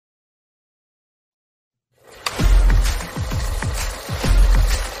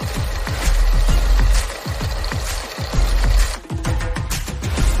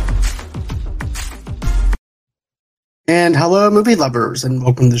And hello, movie lovers, and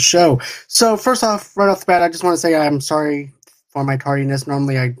welcome to the show. So, first off, right off the bat, I just want to say I'm sorry for my tardiness.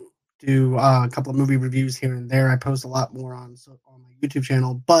 Normally, I do a couple of movie reviews here and there. I post a lot more on my YouTube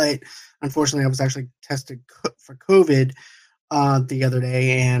channel, but unfortunately, I was actually tested for COVID the other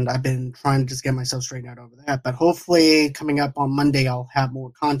day, and I've been trying to just get myself straightened out over that. But hopefully, coming up on Monday, I'll have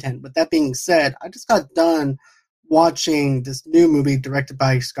more content. With that being said, I just got done watching this new movie directed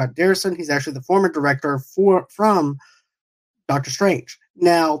by Scott Derrickson. He's actually the former director from Doctor Strange.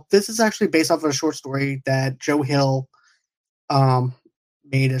 Now, this is actually based off of a short story that Joe Hill um,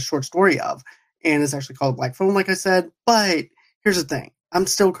 made a short story of, and it's actually called Black Phone, like I said. But here's the thing: I'm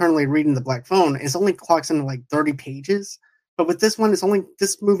still currently reading the Black Phone. It's only clocks into like 30 pages, but with this one, it's only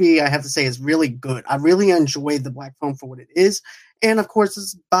this movie. I have to say is really good. I really enjoyed the Black Phone for what it is, and of course,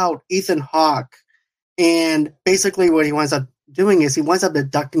 it's about Ethan Hawke. And basically, what he winds up doing is he winds up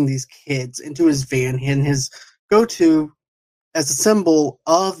abducting these kids into his van, and his go-to as a symbol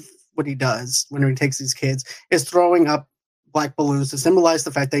of what he does when he takes these kids is throwing up black balloons to symbolize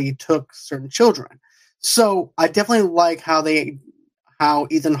the fact that he took certain children. So I definitely like how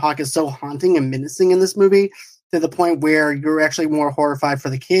Ethan Hawke is so haunting and menacing in this movie to the point where you're actually more horrified for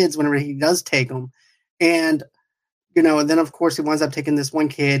the kids whenever he does take them. And and then of course he winds up taking this one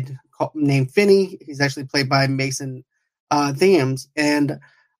kid named Finney. He's actually played by Mason Thames, and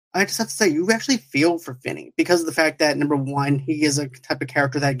I just have to say, you actually feel for Finney because of the fact that number one, he is a type of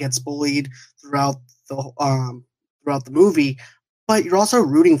character that gets bullied throughout the movie, but you're also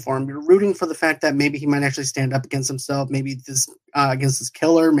rooting for him. You're rooting for the fact that maybe he might actually stand up against himself, maybe this against this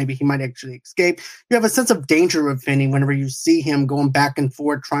killer, maybe he might actually escape. You have a sense of danger with Finney whenever you see him going back and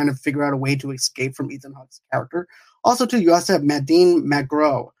forth trying to figure out a way to escape from Ethan Hawke's character. Also, too, you also have Nadine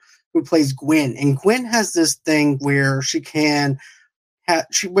McGraw, who plays Gwen, and Gwen has this thing where she can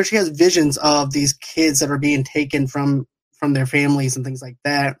where she has visions of these kids that are being taken from their families and things like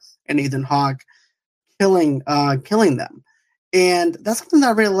that, and Ethan Hawke killing them. And that's something that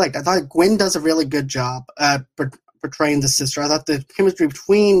I really liked. I thought Gwen does a really good job at portraying the sister. I thought the chemistry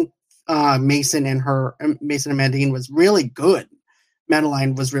between Mason and Madeline was really good.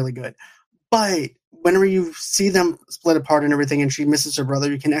 Madeline was really good. But whenever you see them split apart and everything and she misses her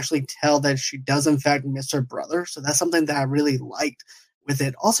brother, you can actually tell that she does in fact miss her brother. So that's something that I really liked with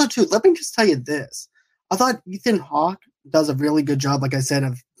it. Also, too, let me just tell you this. I thought Ethan Hawke does a really good job, like I said,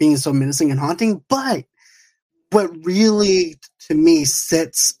 of being so menacing and haunting, but what really, to me,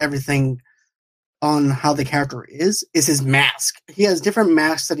 sets everything on how the character is his mask. He has different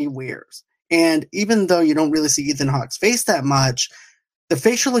masks that he wears. And even though you don't really see Ethan Hawke's face that much, the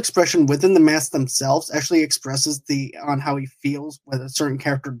facial expression within the mask themselves actually expresses on how he feels, what a certain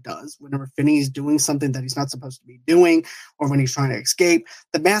character does. Whenever Finney is doing something that he's not supposed to be doing, or when he's trying to escape,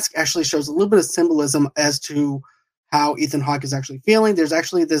 the mask actually shows a little bit of symbolism as to how Ethan Hawke is actually feeling. There's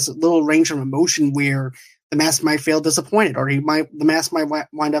actually this little range of emotion where the mask might feel disappointed, or the mask might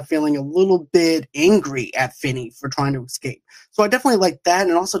wind up feeling a little bit angry at Finney for trying to escape. So I definitely like that,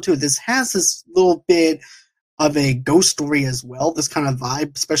 and also too, this has this little bit of a ghost story as well, this kind of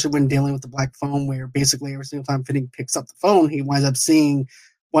vibe, especially when dealing with the Black Phone, where basically every single time Finney picks up the phone, he winds up seeing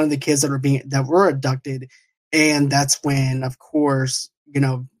one of the kids that were abducted, and that's when, of course,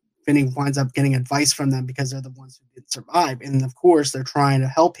 Finney winds up getting advice from them because they're the ones who didn't survive, and of course they're trying to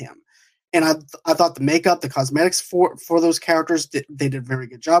help him. And I thought the makeup, the cosmetics for those characters, they did a very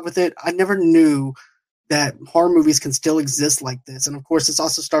good job with it. I never knew that horror movies can still exist like this. And of course, this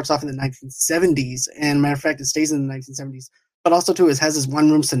also starts off in the 1970s. And matter of fact, it stays in the 1970s. But also, too, it has this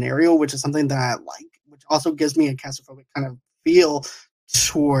one-room scenario, which is something that I like, which also gives me a claustrophobic kind of feel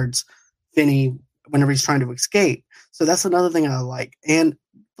towards Finney whenever he's trying to escape. So that's another thing I like. And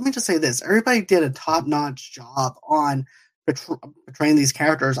let me just say this. Everybody did a top-notch job on portraying these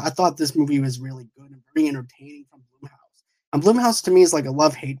characters. I thought this movie was really good and very entertaining from Blumhouse. And Blumhouse, to me, is like a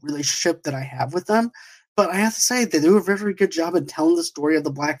love-hate relationship that I have with them. But I have to say, they do a very, very good job at telling the story of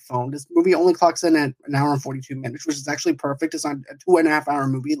the Black Phone. This movie only clocks in at an hour and 42 minutes, which is actually perfect. It's not a 2.5 hour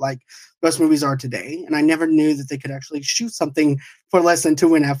movie like most movies are today. And I never knew that they could actually shoot something for less than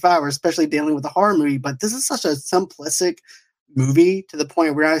 2.5 hours, especially dealing with a horror movie. But this is such a simplistic movie to the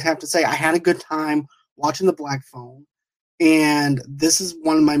point where I have to say I had a good time watching the Black Phone. And this is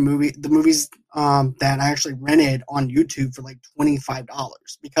one of the movies that I actually rented on YouTube for like $25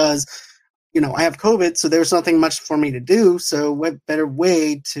 because I have COVID, so there's nothing much for me to do. So what better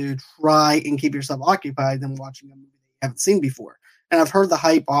way to try and keep yourself occupied than watching a movie that you haven't seen before? And I've heard the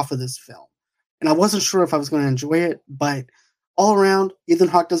hype off of this film. And I wasn't sure if I was going to enjoy it, but all around, Ethan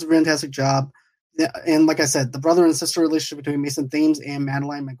Hawke does a fantastic job. Yeah, and like I said, the brother and sister relationship between Mason Thames and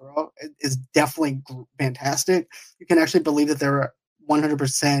Madeline, my girl, is definitely fantastic. You can actually believe that they're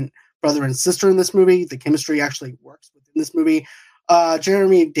 100% brother and sister in this movie. The chemistry actually works within this movie.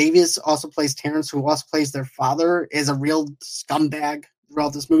 Jeremy Davies also plays Terrence, who also plays their father, is a real scumbag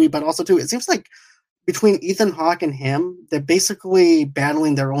throughout this movie. But also, too, it seems like between Ethan Hawke and him, they're basically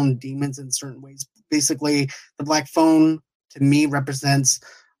battling their own demons in certain ways. Basically, the Black Phone, to me, represents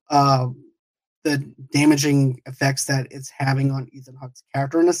uh, the damaging effects that it's having on Ethan Hawke's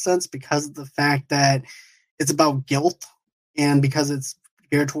character in a sense, because of the fact that it's about guilt, and because it's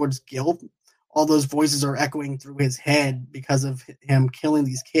geared towards guilt, all those voices are echoing through his head because of him killing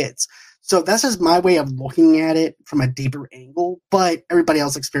these kids. So that's just my way of looking at it from a deeper angle, but everybody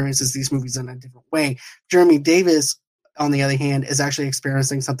else experiences these movies in a different way. Jeremy Davis, on the other hand, is actually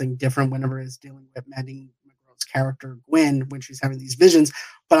experiencing something different whenever he's dealing with Maddie McGraw's character Gwen when she's having these visions,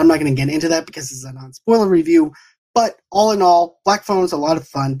 but I'm not going to get into that because it's a non-spoiler review. But all in all, Black Phone is a lot of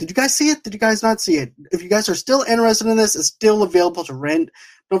fun. Did you guys see it? Did you guys not see it? If you guys are still interested in this, it's still available to rent.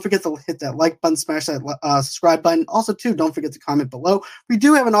 Don't forget to hit that like button, smash that subscribe button. Also, too, don't forget to comment below. We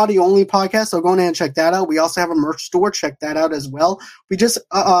do have an audio-only podcast, so go ahead and check that out. We also have a merch store. Check that out as well. We just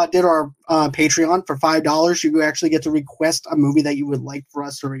did our Patreon for $5. You actually get to request a movie that you would like for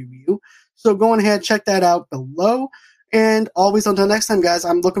us to review. So go ahead, check that out below. And always until next time, guys,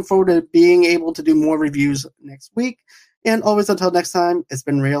 I'm looking forward to being able to do more reviews next week. And always until next time, it's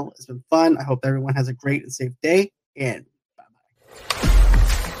been real. It's been fun. I hope everyone has a great and safe day. And